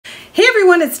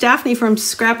everyone, it's Daphne from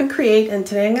Scrap and Create, and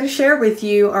today I'm going to share with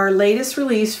you our latest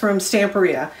release from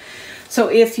Stamperia. So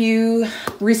if you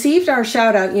received our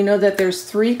shout out, you know that there's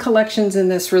 3 collections in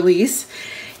this release,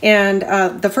 and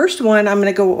the first one I'm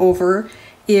going to go over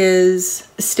is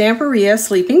Stamperia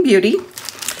Sleeping Beauty.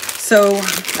 So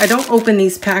I don't open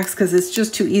these packs because it's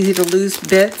just too easy to lose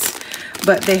bits,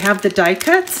 but they have the die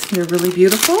cuts. They're really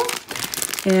beautiful.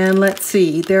 And let's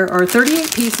see, there are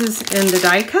 38 pieces in the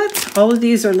die cuts. All of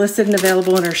these are listed and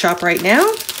available in our shop right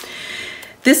now.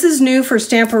 This is new for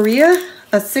Stamperia,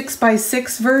 a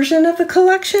 6x6 version of the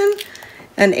collection,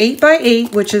 an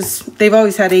 8x8, which is, they've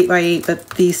always had 8x8, but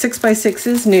the 6x6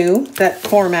 is new, that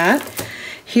format.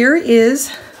 Here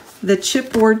is the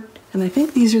chipboard, and I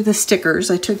think these are the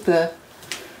stickers. I took the,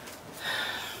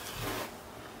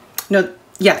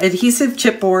 adhesive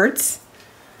chipboards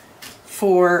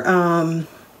for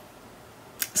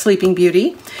Sleeping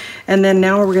Beauty. And then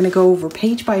now we're going to go over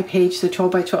page by page the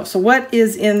 12x12. So what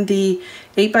is in the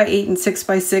 8x8 and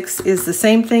 6x6 is the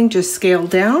same thing, just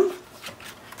scaled down.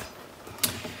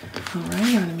 All right,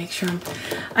 I want to make sure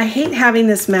I hate having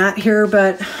this mat here,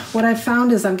 but what I've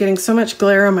found is I'm getting so much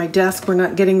glare on my desk, we're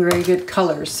not getting very good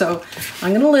colors. So I'm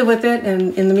going to live with it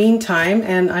and in the meantime,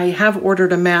 and I have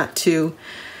ordered a mat to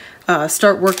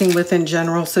start working with in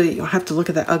general, so you don't have to look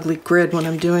at that ugly grid when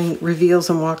I'm doing reveals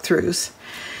and walkthroughs.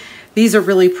 These are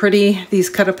really pretty. These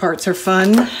cut aparts are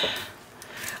fun.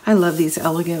 I love these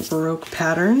elegant Baroque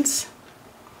patterns.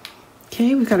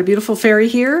 Okay, we've got a beautiful fairy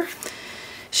here.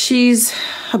 She's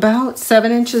about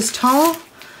 7 inches tall,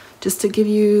 just to give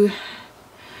you,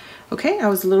 okay, I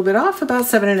was a little bit off, about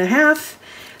 7.5.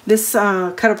 This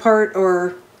cut apart,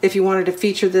 or if you wanted to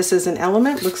feature this as an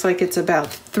element, looks like it's about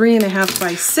 3.5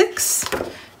 by 6,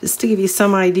 just to give you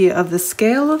some idea of the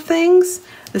scale of things.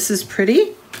 This is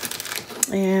pretty,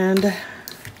 and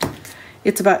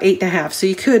it's about 8.5. So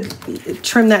you could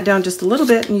trim that down just a little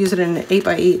bit and use it in an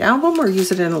 8x8 album or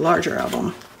use it in a larger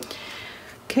album.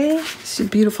 Okay, she's a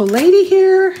beautiful lady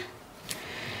here,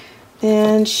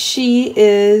 and she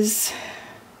is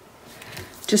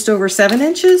just over 7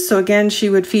 inches. So again, she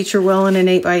would feature well in an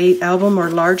 8x8 album or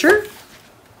larger.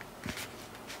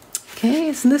 Okay,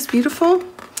 isn't this beautiful?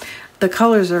 The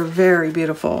colors are very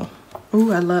beautiful.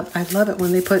 Ooh, I love it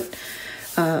when they put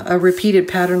a repeated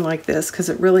pattern like this, because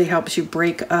it really helps you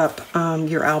break up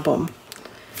your album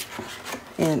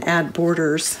and add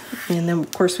borders. And then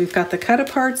of course we've got the cut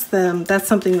aparts. That's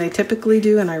something they typically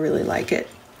do, and I really like it.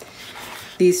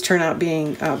 These turn out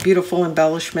being beautiful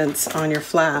embellishments on your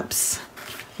flaps.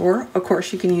 Or, of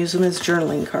course, you can use them as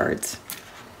journaling cards.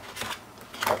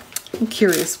 I'm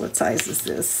curious, what size is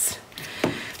this?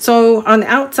 So on the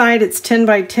outside, it's 10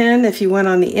 by 10. If you went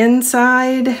on the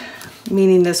inside,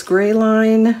 meaning this gray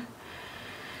line,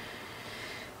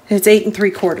 it's 8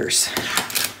 3/4.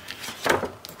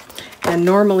 And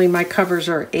normally my covers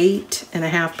are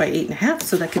 8.5 by 8.5,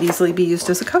 so that could easily be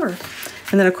used as a cover.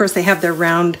 And then, of course, they have their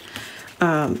round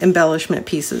embellishment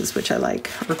pieces, which I like,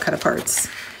 or cut aparts.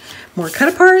 More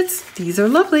cut aparts. These are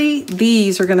lovely.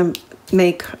 These are going to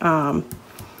make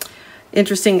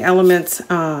interesting elements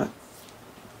and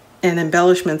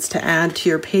embellishments to add to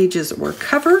your pages or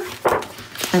cover.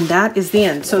 And that is the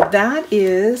end. So that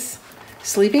is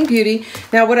Sleeping Beauty.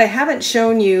 Now what I haven't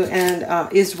shown you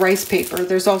is rice paper.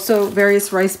 There's also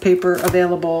various rice paper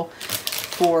available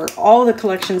for all the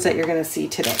collections that you're going to see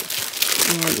today.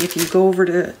 And if you go over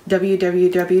to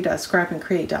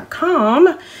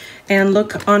www.scrapandcreate.com and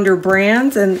look under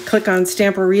brands and click on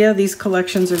Stamperia, these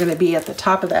collections are going to be at the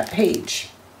top of that page.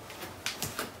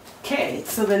 Okay,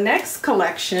 so the next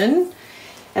collection,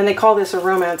 and they call this a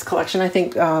romance collection, I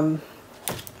think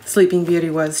Sleeping Beauty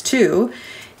was too,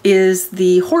 is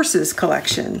the horses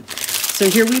collection. So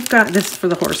here we've got this for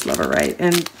the horse lover, right?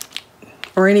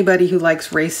 Or anybody who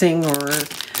likes racing or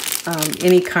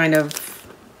any kind of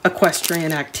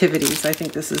equestrian activities. I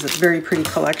think this is a very pretty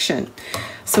collection.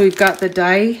 So we've got the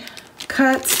die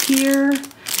cuts here.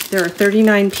 There are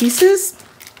 39 pieces.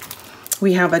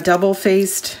 We have a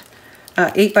double-faced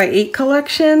 8x8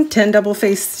 collection, 10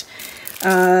 double-faced.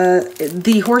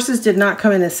 The horses did not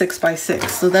come in a 6x6,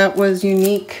 so that was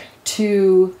unique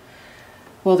to,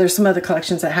 well, there's some other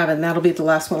collections that have it, and that'll be the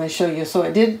last one I show you. So I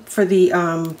did for the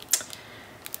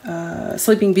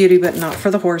Sleeping Beauty, but not for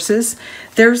the horses.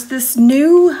 There's this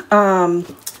new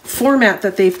format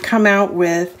that they've come out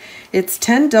with. It's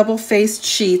 10 double-faced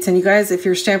sheets, and you guys, if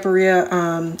you're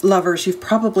Stamperia lovers, you've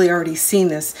probably already seen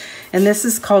this. And this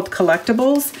is called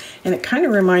Collectibles, and it kind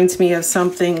of reminds me of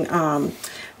something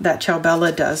that Ciao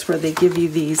Bella does, where they give you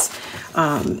these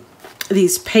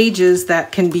pages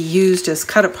that can be used as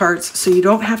cut aparts, so you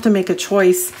don't have to make a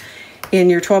choice in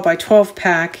your 12 by 12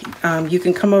 pack, you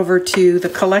can come over to the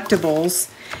collectibles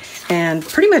and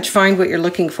pretty much find what you're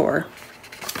looking for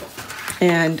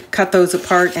and cut those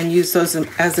apart and use those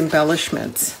as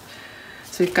embellishments.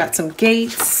 So we've got some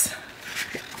gates,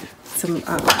 some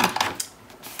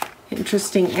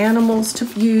interesting animals to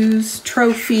use,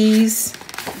 trophies.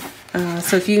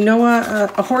 So if you know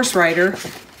a horse rider,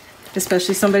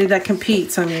 especially somebody that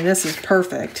competes, I mean, this is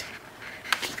perfect.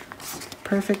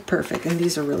 Perfect, perfect. And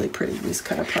these are really pretty, these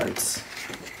cut aparts.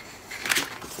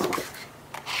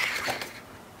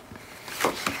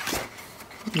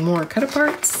 More cut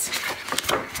aparts.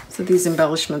 So these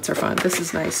embellishments are fun. This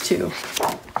is nice too.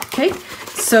 Okay,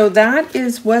 so that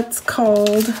is what's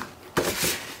called,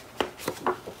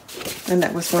 and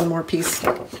that was one more piece,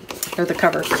 or the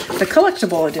cover, the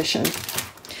collectible edition.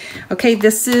 Okay,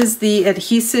 this is the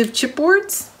adhesive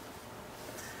chipboards.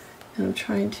 And I'm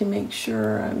trying to make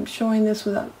sure I'm showing this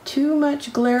without too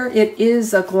much glare. It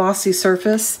is a glossy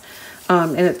surface,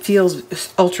 and it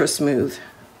feels ultra smooth.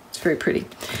 It's very pretty.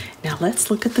 Now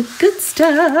let's look at the good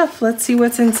stuff. Let's see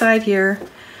what's inside here.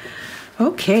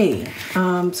 Okay,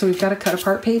 so we've got a cut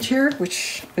apart page here,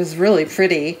 which is really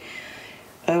pretty.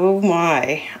 Oh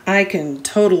my, I can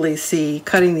totally see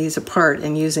cutting these apart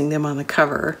and using them on the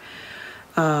cover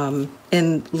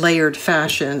in layered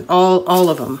fashion. All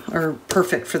of them are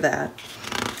perfect for that.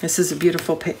 This is a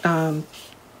beautiful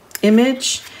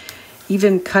image.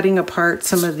 Even cutting apart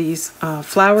some of these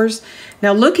flowers.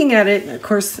 Now looking at it, of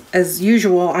course, as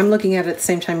usual, I'm looking at it at the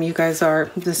same time you guys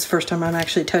are. This is the first time I'm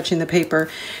actually touching the paper.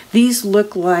 These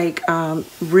look like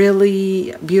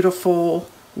really beautiful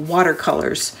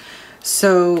watercolors.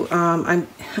 So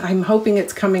I'm hoping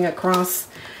it's coming across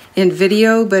in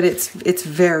video, but it's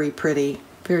very pretty,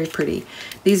 very pretty.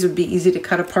 These would be easy to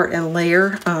cut apart and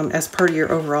layer as part of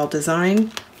your overall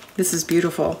design. This is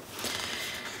beautiful.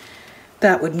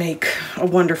 That would make a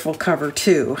wonderful cover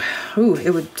too. Ooh,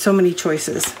 it would, so many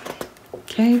choices.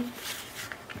 Okay,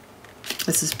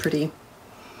 this is pretty.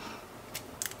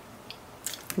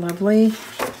 Lovely.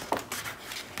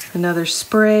 Another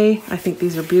spray. I think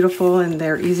these are beautiful and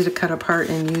they're easy to cut apart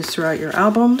and use throughout your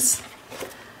albums.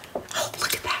 Oh,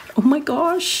 look at that. Oh my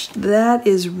gosh, that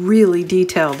is really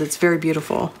detailed. It's very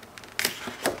beautiful.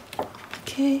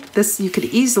 Okay, this you could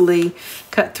easily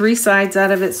cut 3 sides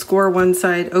out of it, score one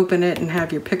side, open it, and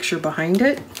have your picture behind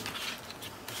it.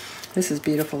 This is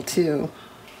beautiful too.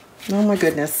 Oh my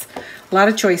goodness, a lot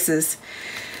of choices.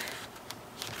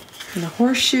 And the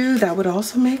horseshoe, that would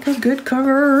also make a good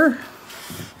cover.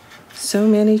 So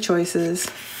many choices.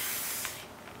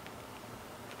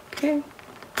 Okay.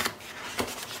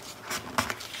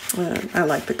 I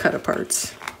like the cut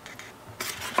aparts.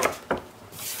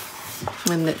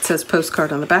 And it says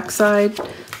postcard on the back side,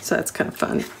 so that's kind of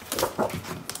fun.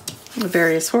 The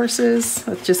various horses,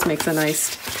 it just makes a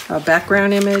nice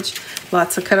background image.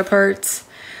 Lots of cut aparts.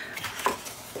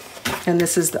 And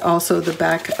this is also the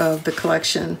back of the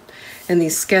collection. And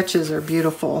these sketches are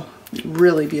beautiful,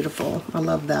 really beautiful. I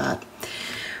love that.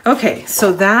 Okay,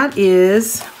 so that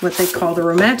is what they call the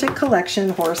Romantic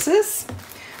Collection horses.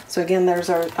 So again, there's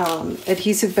our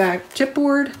adhesive back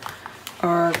chipboard,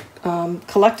 our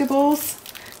collectibles,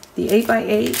 the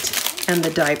 8x8, and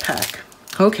the die pack.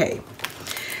 Okay,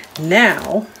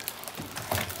 now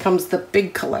comes the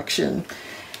big collection.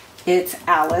 It's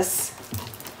Alice,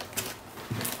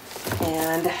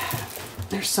 and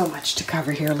there's so much to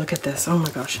cover here. Look at this. Oh my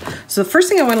gosh. So the first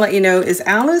thing I want to let you know is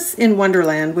Alice in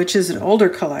Wonderland, which is an older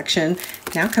collection,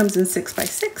 now comes in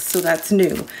 6x6, so that's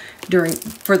new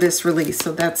for this release.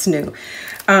 So that's new.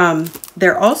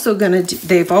 They've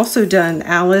also done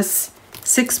Alice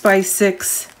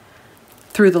 6x6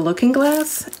 through the looking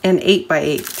glass and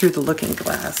 8x8 through the looking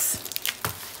glass.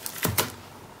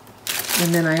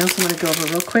 And then I also want to go over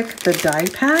real quick the die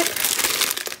pack.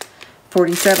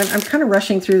 47. I'm kind of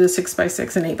rushing through the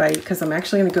 6x6 and 8x8 because I'm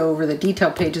actually going to go over the detail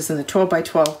pages in the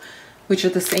 12x12, which are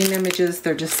the same images,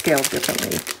 they're just scaled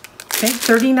differently. Okay,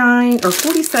 39 or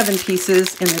 47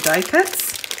 pieces in the die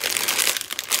cuts.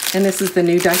 And this is the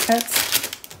new die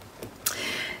cuts.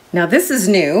 Now this is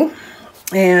new,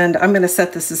 and I'm going to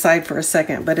set this aside for a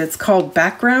second, but it's called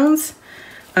Backgrounds.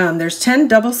 There's 10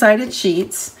 double-sided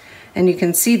sheets. And you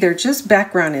can see they're just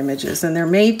background images, and they're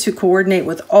made to coordinate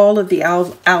with all of the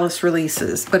Alice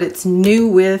releases, but it's new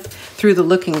with Through the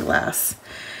Looking Glass.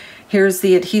 Here's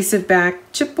the adhesive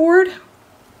back chipboard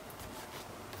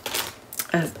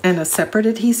and a separate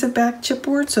adhesive back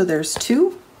chipboard, so there's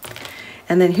 2.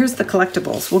 And then here's the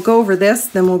collectibles. We'll go over this,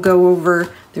 then we'll go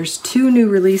over, there's 2 new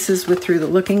releases with Through the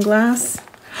Looking Glass.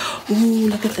 Ooh,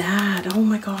 look at that. Oh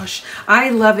my gosh. I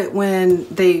love it when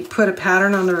they put a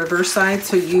pattern on the reverse side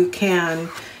so you can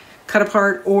cut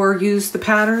apart or use the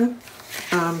pattern,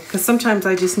 because sometimes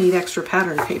I just need extra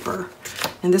pattern paper.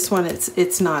 And this one,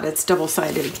 it's not, it's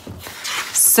double-sided.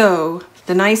 So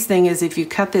the nice thing is if you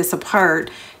cut this apart,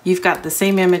 you've got the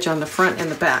same image on the front and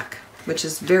the back, which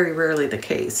is very rarely the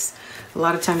case. A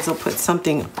lot of times they'll put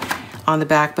something on the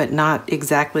back, but not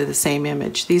exactly the same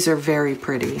image. These are very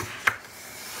pretty.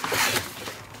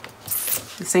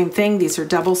 The same thing, these are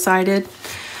double-sided.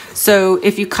 So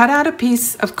if you cut out a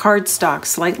piece of cardstock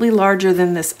slightly larger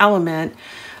than this element,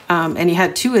 and you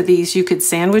had 2 of these, you could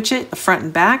sandwich it, front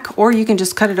and back, or you can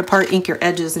just cut it apart, ink your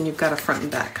edges, and you've got a front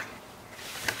and back.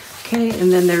 Okay,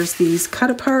 and then there's these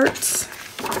cut aparts.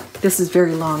 This is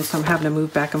very long, so I'm having to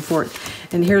move back and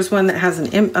forth. And here's one that has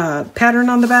an pattern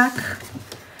on the back.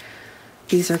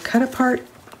 These are cut apart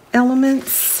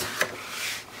elements,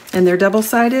 and they're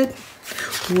double-sided.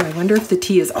 Ooh, I wonder if the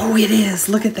T is, oh, it is,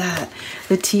 look at that.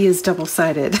 The T is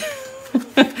double-sided.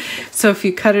 So if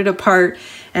you cut it apart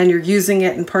and you're using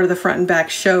it and part of the front and back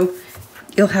show,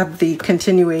 you'll have the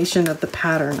continuation of the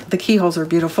pattern. The keyholes are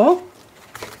beautiful,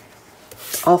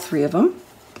 all 3 of them.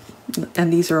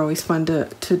 And these are always fun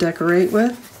to decorate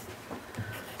with.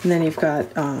 And then you've got,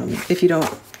 if you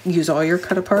don't use all your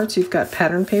cut aparts, you've got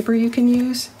pattern paper you can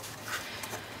use.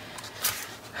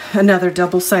 Another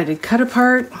double-sided cut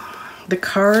apart. The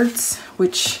cards,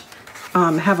 which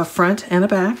have a front and a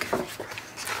back.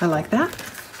 I like that.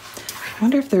 I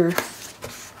wonder if they're,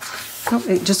 oh,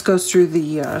 it just goes through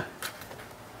the,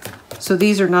 so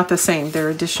these are not the same. They're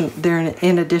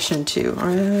in addition to,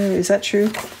 is that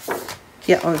true?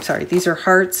 Yeah, oh, sorry, these are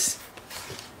hearts.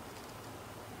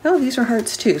 Oh, these are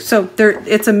hearts too. So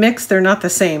it's a mix, they're not the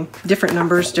same. Different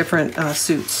numbers, different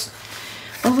suits.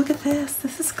 Oh, look at this,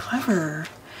 this is clever.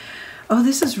 Oh,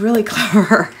 this is really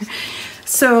clever.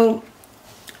 So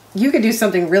you could do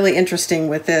something really interesting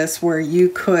with this where you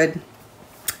could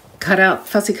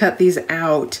fussy cut these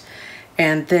out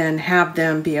and then have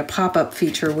them be a pop-up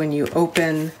feature when you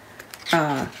open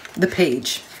the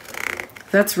page.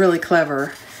 That's really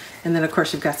clever. And then of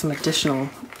course you've got some additional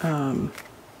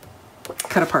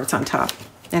cut aparts on top.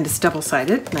 And it's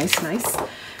double-sided, nice, nice.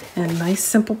 And nice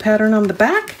simple pattern on the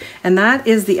back. And that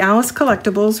is the Alice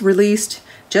Collectibles, released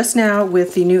just now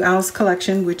with the new Alice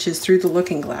collection, which is Through the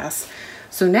Looking Glass.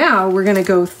 So now we're gonna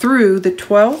go through the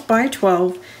 12 by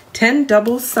 12, 10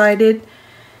 double-sided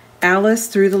Alice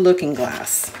Through the Looking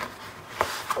Glass.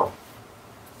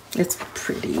 It's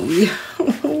pretty.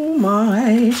 Oh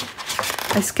my.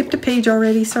 I skipped a page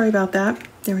already, sorry about that.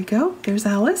 There we go, there's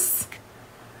Alice.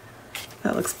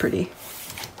 That looks pretty.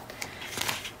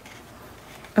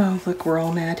 Oh, look, we're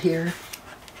all mad here.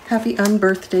 Happy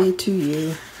unbirthday to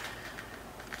you.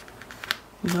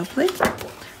 Lovely.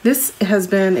 This has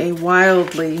been a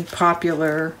wildly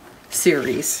popular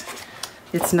series.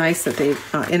 It's nice that they've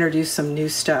introduced some new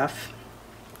stuff.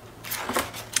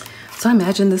 So I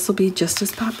imagine this will be just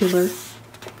as popular.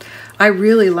 I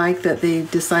really like that they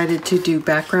decided to do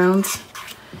backgrounds,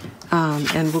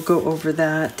 and we'll go over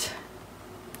that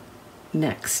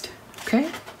next,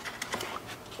 okay?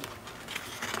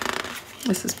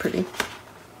 This is pretty.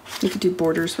 You could do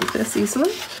borders with this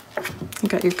easily. You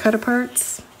got your cut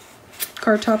aparts,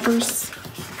 card toppers.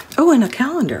 Oh, and a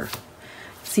calendar.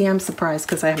 See, I'm surprised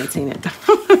because I haven't seen it.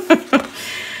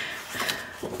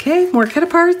 Okay, more cut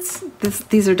aparts.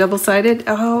 These are double-sided.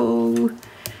 Oh,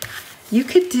 you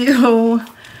could do,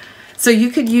 so you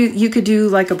could do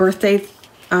like a birthday,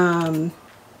 you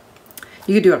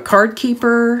could do a card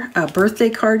keeper, a birthday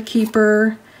card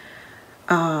keeper,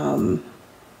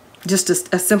 just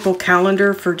a simple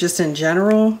calendar for just in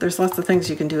general. There's lots of things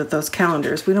you can do with those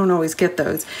calendars. We don't always get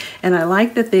those. And I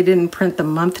like that they didn't print the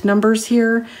month numbers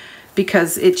here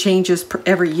because it changes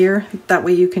every year. That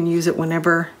way you can use it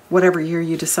whenever, whatever year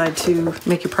you decide to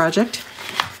make your project.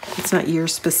 It's not year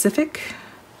specific.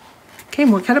 Okay,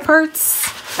 more cut aparts.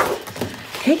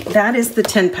 Okay, that is the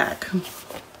 10-pack.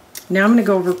 Now I'm gonna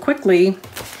go over quickly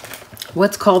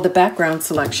what's called the background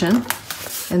selection.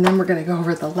 And then we're gonna go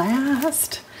over the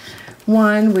last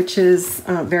one, which is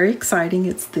very exciting.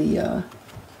 It's the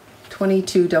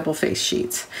 22 double face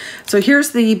sheets. So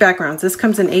here's the backgrounds. This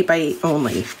comes in 8 by 8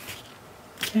 only.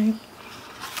 Okay.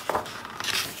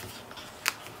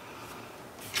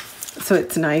 So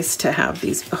it's nice to have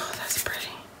these, oh, that's pretty.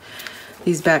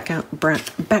 These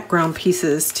background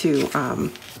pieces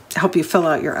to help you fill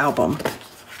out your album.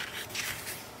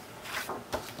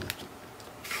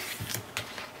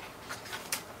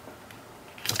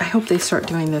 I hope they start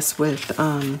doing this with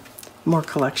more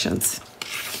collections.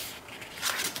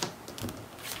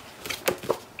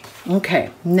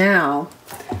 Okay, now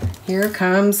here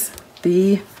comes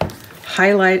the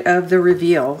highlight of the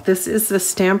reveal. This is the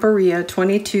Stamperia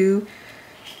 22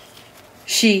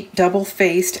 sheet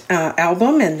double-faced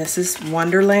album, and this is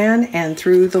Wonderland and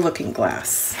Through the Looking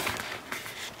Glass.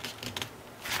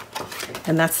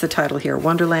 And that's the title here,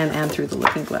 Wonderland and Through the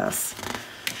Looking Glass.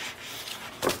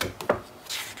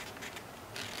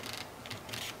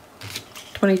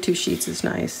 "22 sheets is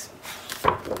nice.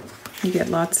 You get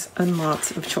lots and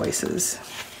lots of choices.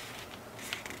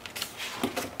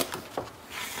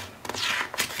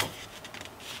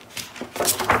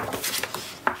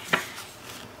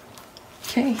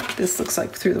 Okay, this looks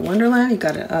like Through the Wonderland. You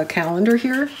got a calendar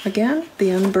here again,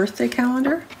 the birthday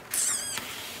calendar.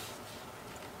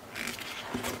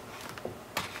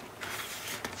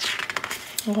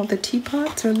 All the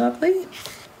teapots are lovely.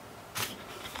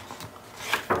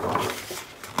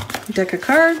 Deck of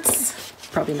cards.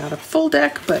 Probably not a full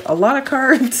deck, but a lot of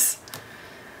cards.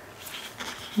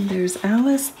 And there's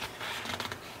Alice,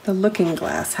 the Looking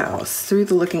Glass house, Through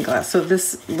the Looking Glass. So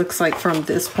this looks like from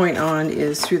this point on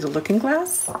is Through the Looking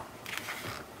Glass.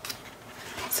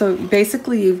 So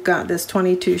basically you've got this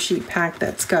 22 sheet pack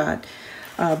that's got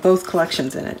both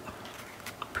collections in it.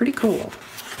 Pretty cool.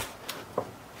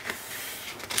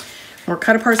 More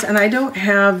cut aparts, and I don't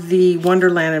have the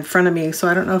Wonderland in front of me, so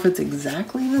I don't know if it's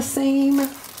exactly the same.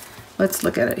 Let's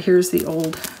look at it. Here's the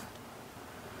old.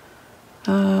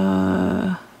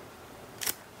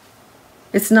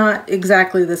 It's not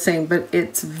exactly the same, but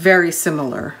it's very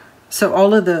similar. So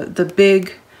all of the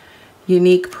big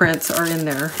unique prints are in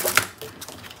there.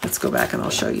 Let's go back and I'll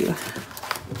show you.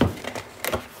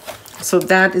 So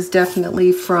that is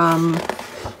definitely from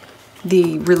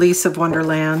the release of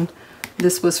Wonderland.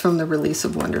 This was from the release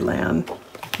of Wonderland.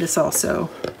 This also.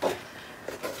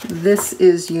 This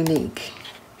is unique.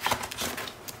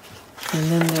 And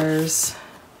then there's,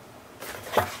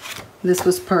 this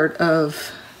was part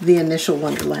of the initial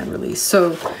Wonderland release.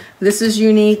 So this is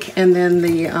unique, and then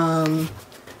the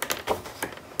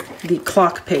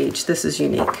clock page, this is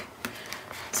unique.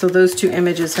 So those two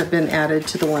images have been added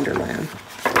to the Wonderland.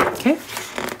 Okay,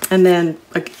 and then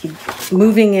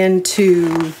moving into,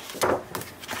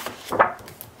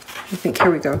 I think,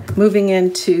 here we go. Moving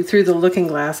into Through the Looking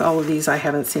Glass, all of these I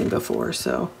haven't seen before,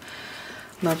 so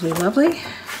lovely, lovely.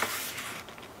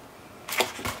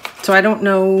 So I don't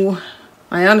know,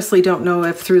 I honestly don't know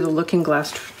if Through the Looking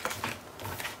Glass,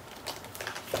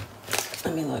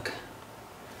 let me look.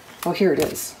 Oh, here it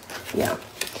is, yeah.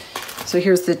 So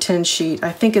here's the 10 sheet.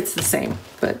 I think it's the same,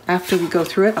 but after we go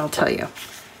through it, I'll tell you.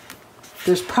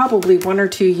 There's probably one or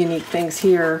two unique things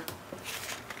here.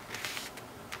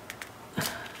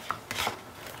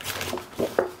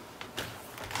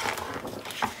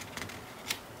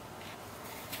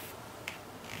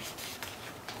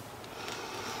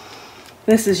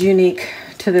 This is unique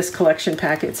to this collection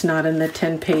pack. It's not in the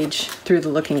 10-page Through the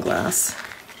Looking Glass.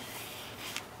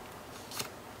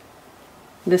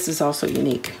 This is also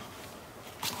unique.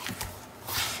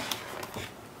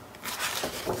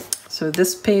 So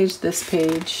this page, this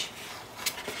page.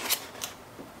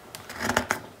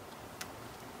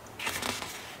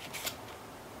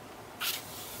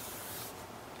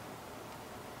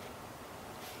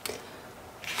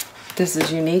 This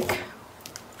is unique.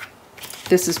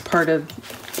 This is part of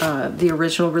the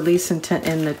original release in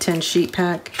the 10 sheet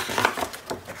pack.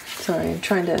 Sorry, I'm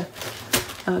trying to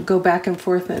go back and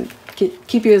forth and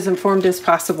keep you as informed as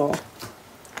possible.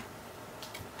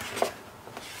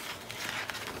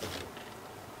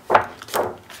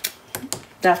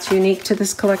 That's unique to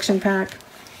this collection pack.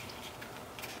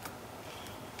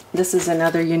 This is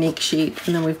another unique sheet,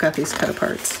 and then we've got these cut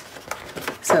aparts.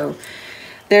 So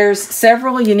there's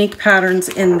several unique patterns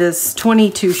in this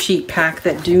 22 sheet pack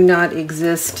that do not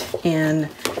exist in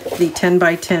the 10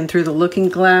 by 10 Through the Looking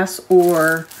Glass,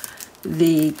 or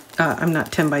the, I'm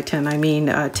not 10 by 10, I mean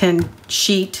 10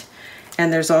 sheet.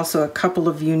 And there's also a couple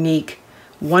of unique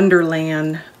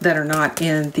Wonderland that are not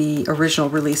in the original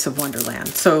release of Wonderland.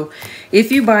 So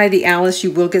if you buy the Alice,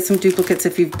 you will get some duplicates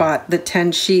if you've bought the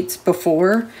 10 sheets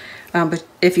before. But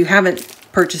if you haven't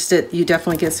purchased it, you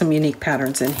definitely get some unique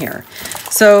patterns in here.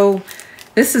 So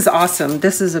this is awesome.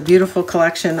 This is a beautiful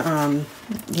collection.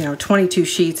 You know, 22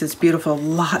 sheets is beautiful.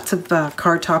 Lots of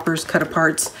card toppers, cut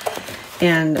aparts,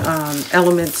 and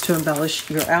elements to embellish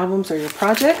your albums or your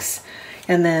projects.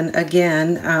 And then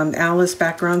again, Alice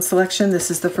background selection.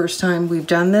 This is the first time we've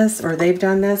done this, or they've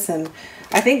done this, and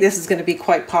I think this is going to be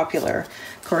quite popular.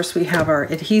 Of course, we have our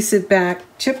adhesive back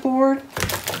chipboard.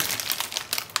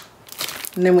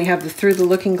 And then we have the Through the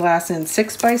Looking Glass in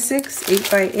 6x6,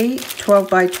 8x8,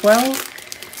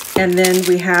 12x12. And then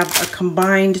we have a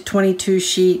combined 22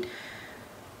 sheet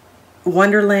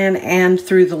Wonderland and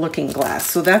Through the Looking Glass.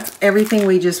 So that's everything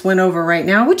we just went over right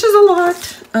now, which is a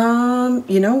lot.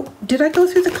 You know, did I go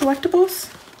through the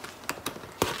collectibles?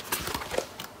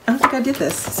 I don't think I did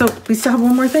this. So we still have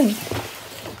one more thing.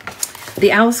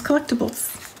 The Alice collectibles.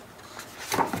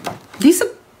 These are,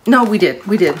 no, we did.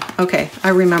 Okay, I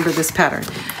remember this pattern.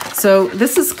 So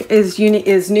this is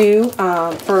new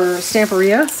for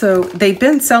Stamperia. So they've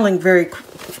been selling very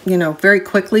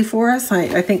quickly for us.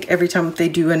 I think every time they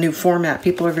do a new format,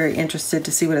 people are very interested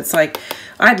to see what it's like.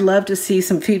 I'd love to see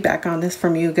some feedback on this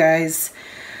from you guys.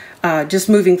 Just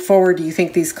moving forward, do you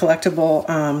think these collectible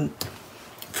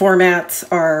formats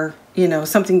are, you know,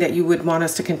 something that you would want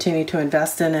us to continue to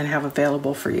invest in and have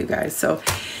available for you guys? So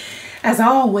as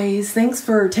always, thanks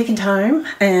for taking time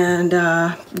and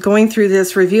going through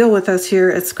this reveal with us here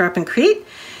at Scrap and Create.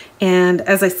 And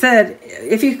as I said,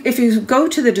 if you go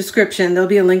to the description, there'll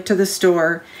be a link to the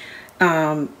store.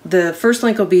 The first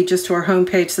link will be just to our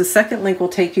homepage. The second link will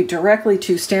take you directly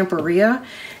to Stamperia.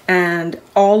 And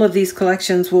all of these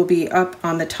collections will be up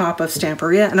on the top of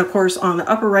Stamperia. And of course, on the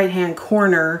upper right-hand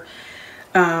corner,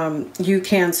 you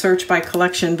can search by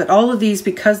collection. But all of these,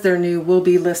 because they're new, will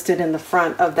be listed in the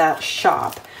front of that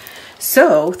shop.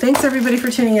 So thanks everybody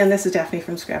for tuning in. This is Daphne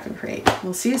from Scrap and Create.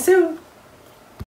 We'll see you soon.